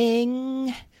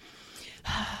something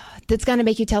that's going to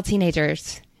make you tell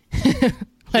teenagers,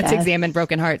 let's examine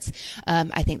broken hearts,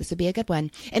 I think this would be a good one.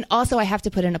 And also, I have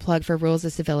to put in a plug for Rules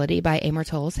of Civility by Amor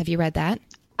Towles. Have you read that?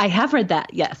 I have read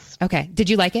that, yes. Okay. Did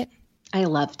you like it? I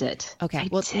loved it. Okay.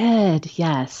 I did,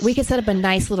 yes. We could set up a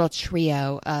nice little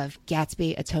trio of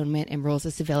Gatsby, Atonement, and Rules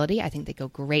of Civility. I think they go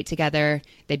great together.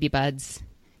 They'd be buds.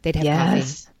 They'd have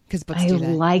coffee. Because books do that.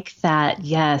 I like that,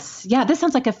 yes. Yeah, this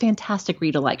sounds like a fantastic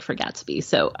read-alike for Gatsby.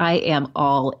 So I am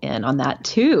all in on that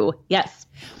too. Yes.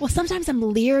 Well, sometimes I'm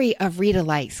leery of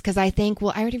read-alikes because I think,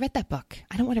 well, I already read that book.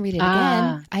 I don't want to read it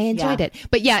again. I enjoyed it.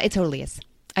 But yeah, it totally is.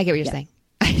 I get what you're saying.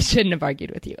 I shouldn't have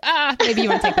argued with you. Maybe you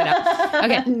want to take that up.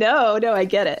 Okay. No, I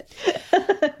get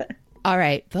it. All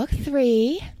right. Book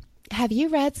 3. Have you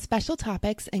read Special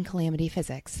Topics in Calamity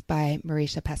Physics by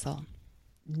Marisha Pessl?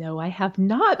 No, I have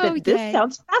not, but this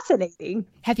sounds fascinating.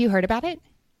 Have you heard about it?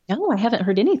 No, I haven't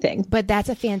heard anything. But that's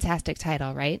a fantastic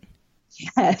title, right?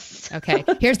 Yes. Okay.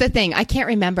 Here's the thing. I can't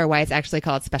remember why it's actually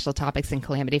called Special Topics in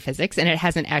Calamity Physics, and it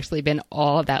hasn't actually been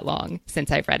all that long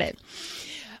since I've read it.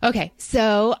 Okay,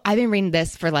 so I've been reading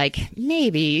this for like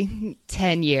maybe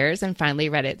 10 years and finally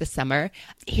read it this summer.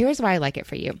 Here's why I like it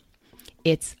for you.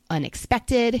 It's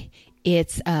unexpected.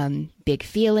 It's big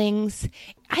feelings.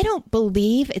 I don't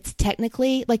believe it's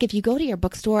technically, like if you go to your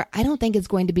bookstore, I don't think it's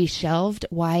going to be shelved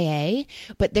YA,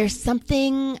 but there's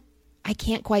something I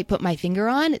can't quite put my finger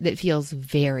on that feels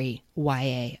very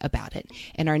YA about it.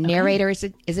 And our narrator is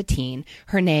a teen.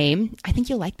 Her name, I think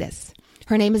you'll like this.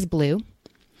 Her name is Blue.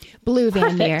 Blue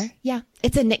Van Meer. Yeah,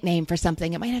 it's a nickname for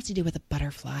something. It might have to do with a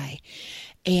butterfly.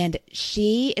 And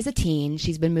she is a teen.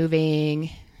 She's been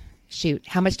moving. Shoot,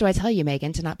 how much do I tell you,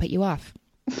 Megan, to not put you off?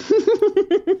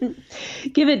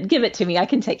 Give it to me. I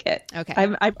can take it. Okay.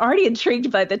 I'm already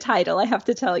intrigued by the title, I have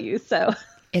to tell you. So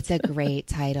it's a great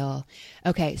title.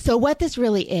 Okay, so what this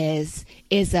really is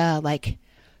a like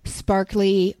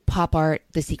sparkly pop art,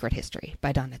 The Secret History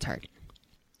by Donna Tartt.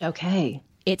 Okay.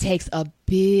 It takes a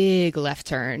big left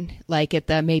turn, like at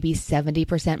the maybe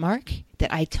 70% mark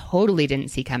that I totally didn't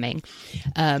see coming.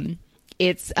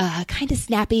 It's kind of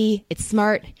snappy. It's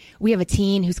smart. We have a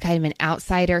teen who's kind of an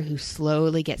outsider who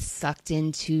slowly gets sucked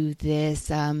into this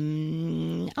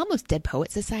almost Dead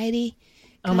Poet Society.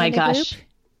 Oh my gosh. Group.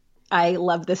 I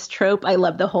love this trope. I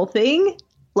love the whole thing.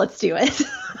 Let's do it.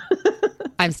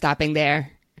 I'm stopping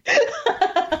there.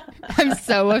 I'm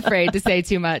so afraid to say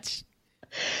too much.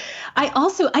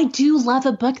 I do love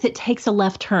a book that takes a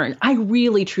left turn. I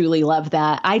really, truly love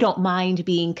that. I don't mind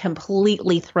being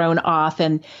completely thrown off.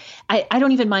 And I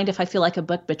don't even mind if I feel like a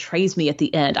book betrays me at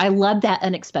the end. I love that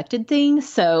unexpected thing.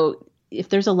 So if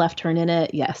there's a left turn in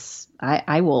it, yes,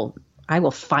 I will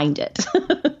find it.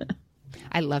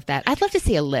 I love that. I'd love to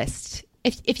see a list.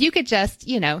 If you could just,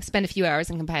 spend a few hours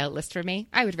and compile a list for me,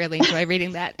 I would really enjoy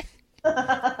reading that.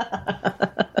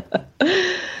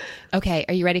 Okay.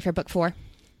 Are you ready for book 4?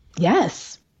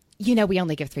 Yes. we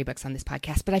only give 3 books on this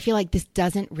podcast, but I feel like this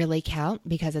doesn't really count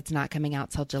because it's not coming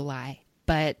out till July.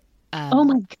 But oh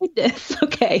my goodness.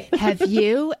 Okay. have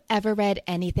you ever read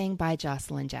anything by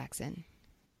Jocelyn Jackson?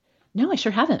 No, I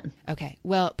sure haven't. Okay.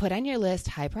 Well, put on your list,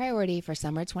 high priority for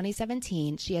summer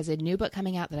 2017. She has a new book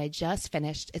coming out that I just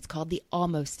finished. It's called The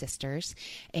Almost Sisters.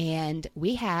 And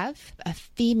we have a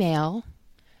female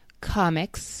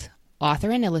comics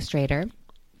author and illustrator.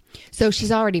 So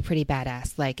she's already pretty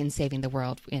badass, like in saving the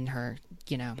world in her,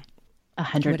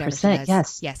 100%.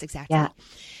 Yes. Yes, exactly. Yeah.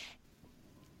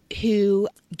 Who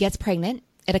gets pregnant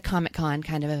at a Comic-Con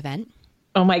kind of event.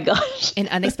 Oh my gosh. An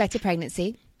unexpected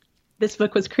pregnancy. This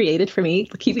book was created for me.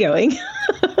 Keep going.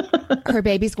 Her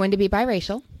baby's going to be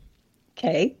biracial.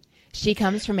 Okay. She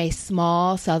comes from a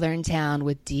small southern town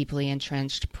with deeply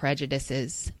entrenched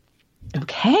prejudices.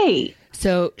 Okay.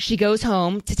 So she goes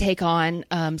home to take on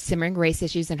simmering race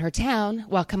issues in her town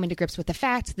while coming to grips with the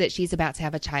fact that she's about to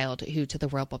have a child who to the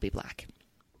world will be Black.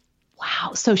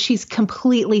 Wow. So she's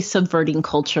completely subverting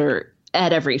culture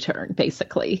at every turn,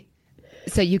 basically.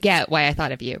 So you get why I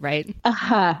thought of you, right?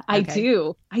 I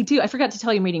do. I forgot to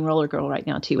tell you I'm reading Roller Girl right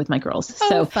now too with my girls. Oh,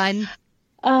 so fun.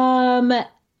 Oh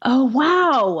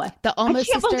wow. The Almost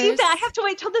I can't Sisters. believe that. I have to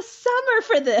wait till the summer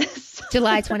for this.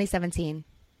 July 2017.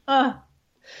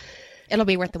 It'll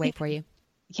be worth the wait for you.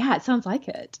 Yeah, it sounds like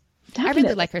it. Definitely. I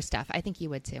really like her stuff. I think you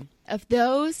would too. Of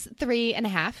those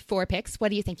 4 picks, what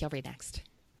do you think you'll read next?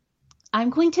 I'm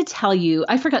going to tell you,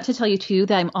 I forgot to tell you too,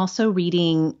 that I'm also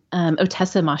reading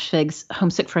Ottessa Moshfegh's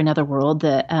Homesick for Another World,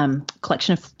 the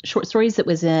collection of short stories that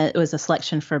was a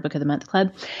selection for Book of the Month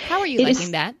Club. How are you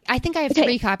liking that? I think I have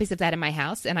 3 copies of that in my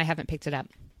house and I haven't picked it up.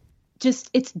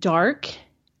 It's dark.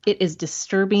 It is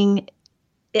disturbing.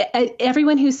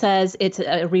 Everyone who says it's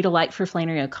a read-alike for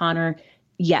Flannery O'Connor,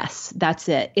 yes, that's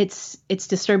it. It's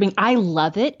disturbing. I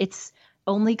love it. It's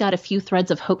only got a few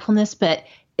threads of hopefulness, but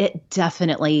it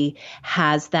definitely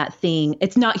has that thing.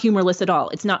 It's not humorless at all.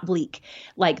 It's not bleak.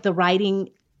 Like the writing,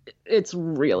 it's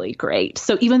really great.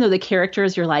 So even though the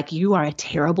characters, you're like, you are a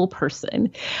terrible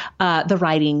person, the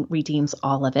writing redeems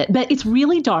all of it. But it's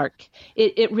really dark.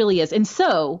 It really is. And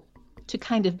so to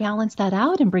kind of balance that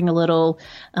out and bring a little,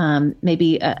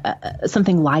 maybe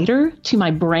something lighter to my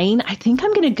brain, I think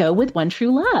I'm going to go with One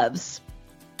True Loves.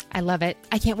 I love it.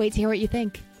 I can't wait to hear what you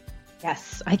think.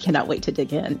 Yes, I cannot wait to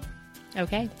dig in.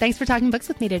 Okay. Thanks for talking books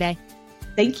with me today.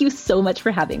 Thank you so much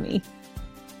for having me.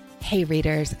 Hey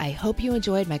readers, I hope you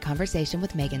enjoyed my conversation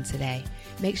with Megan today.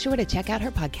 Make sure to check out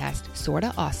her podcast,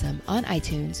 Sorta Awesome, on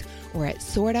iTunes or at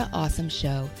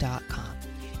sortaawesomeshow.com.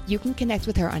 You can connect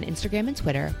with her on Instagram and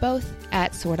Twitter, both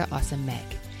at SortaAwesomeMeg.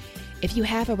 If you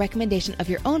have a recommendation of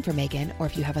your own for Megan, or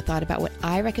if you have a thought about what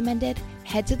I recommended,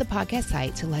 head to the podcast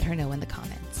site to let her know in the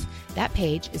comments. That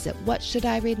page is at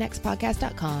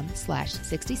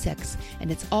whatshouldireadnextpodcast.com/66,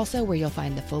 and it's also where you'll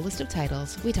find the full list of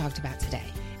titles we talked about today.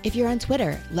 If you're on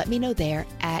Twitter, let me know there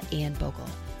at Anne Bogel.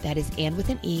 That is Anne with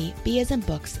an E, B as in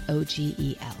books,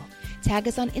 OGEL. Tag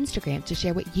us on Instagram to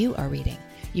share what you are reading.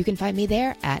 You can find me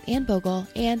there at Anne Bogel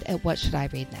and at What Should I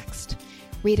Read Next.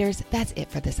 Readers, that's it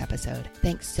for this episode.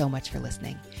 Thanks so much for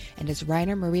listening. And as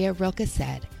Rainer Maria Rilke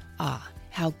said,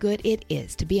 how good it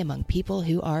is to be among people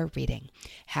who are reading.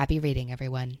 Happy reading,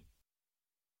 everyone.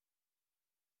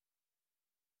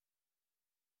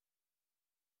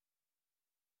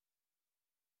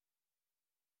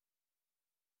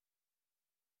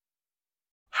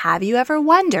 Have you ever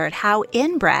wondered how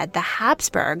inbred the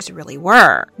Habsburgs really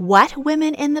were? What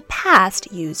women in the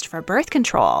past used for birth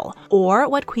control? Or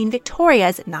what Queen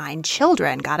Victoria's 9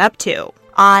 children got up to?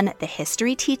 On the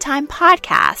History Tea Time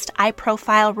podcast, I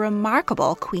profile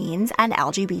remarkable queens and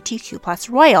LGBTQ+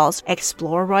 royals,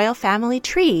 explore royal family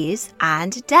trees,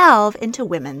 and delve into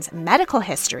women's medical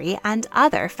history and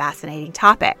other fascinating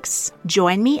topics.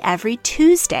 Join me every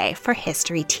Tuesday for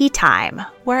History Tea Time,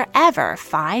 wherever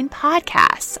fine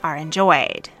podcasts are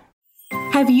enjoyed.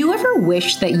 Have you ever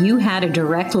wished that you had a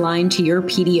direct line to your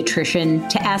pediatrician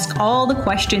to ask all the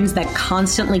questions that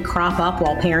constantly crop up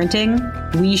while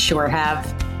parenting? We sure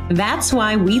have. That's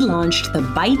why we launched the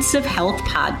Bites of Health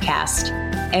podcast.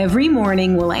 Every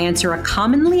morning, we'll answer a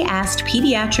commonly asked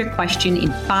pediatric question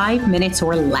in 5 minutes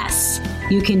or less.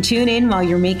 You can tune in while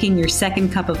you're making your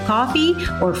second cup of coffee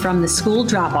or from the school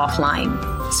drop-off line.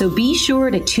 So be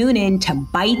sure to tune in to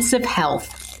Bites of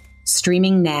Health,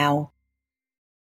 streaming now.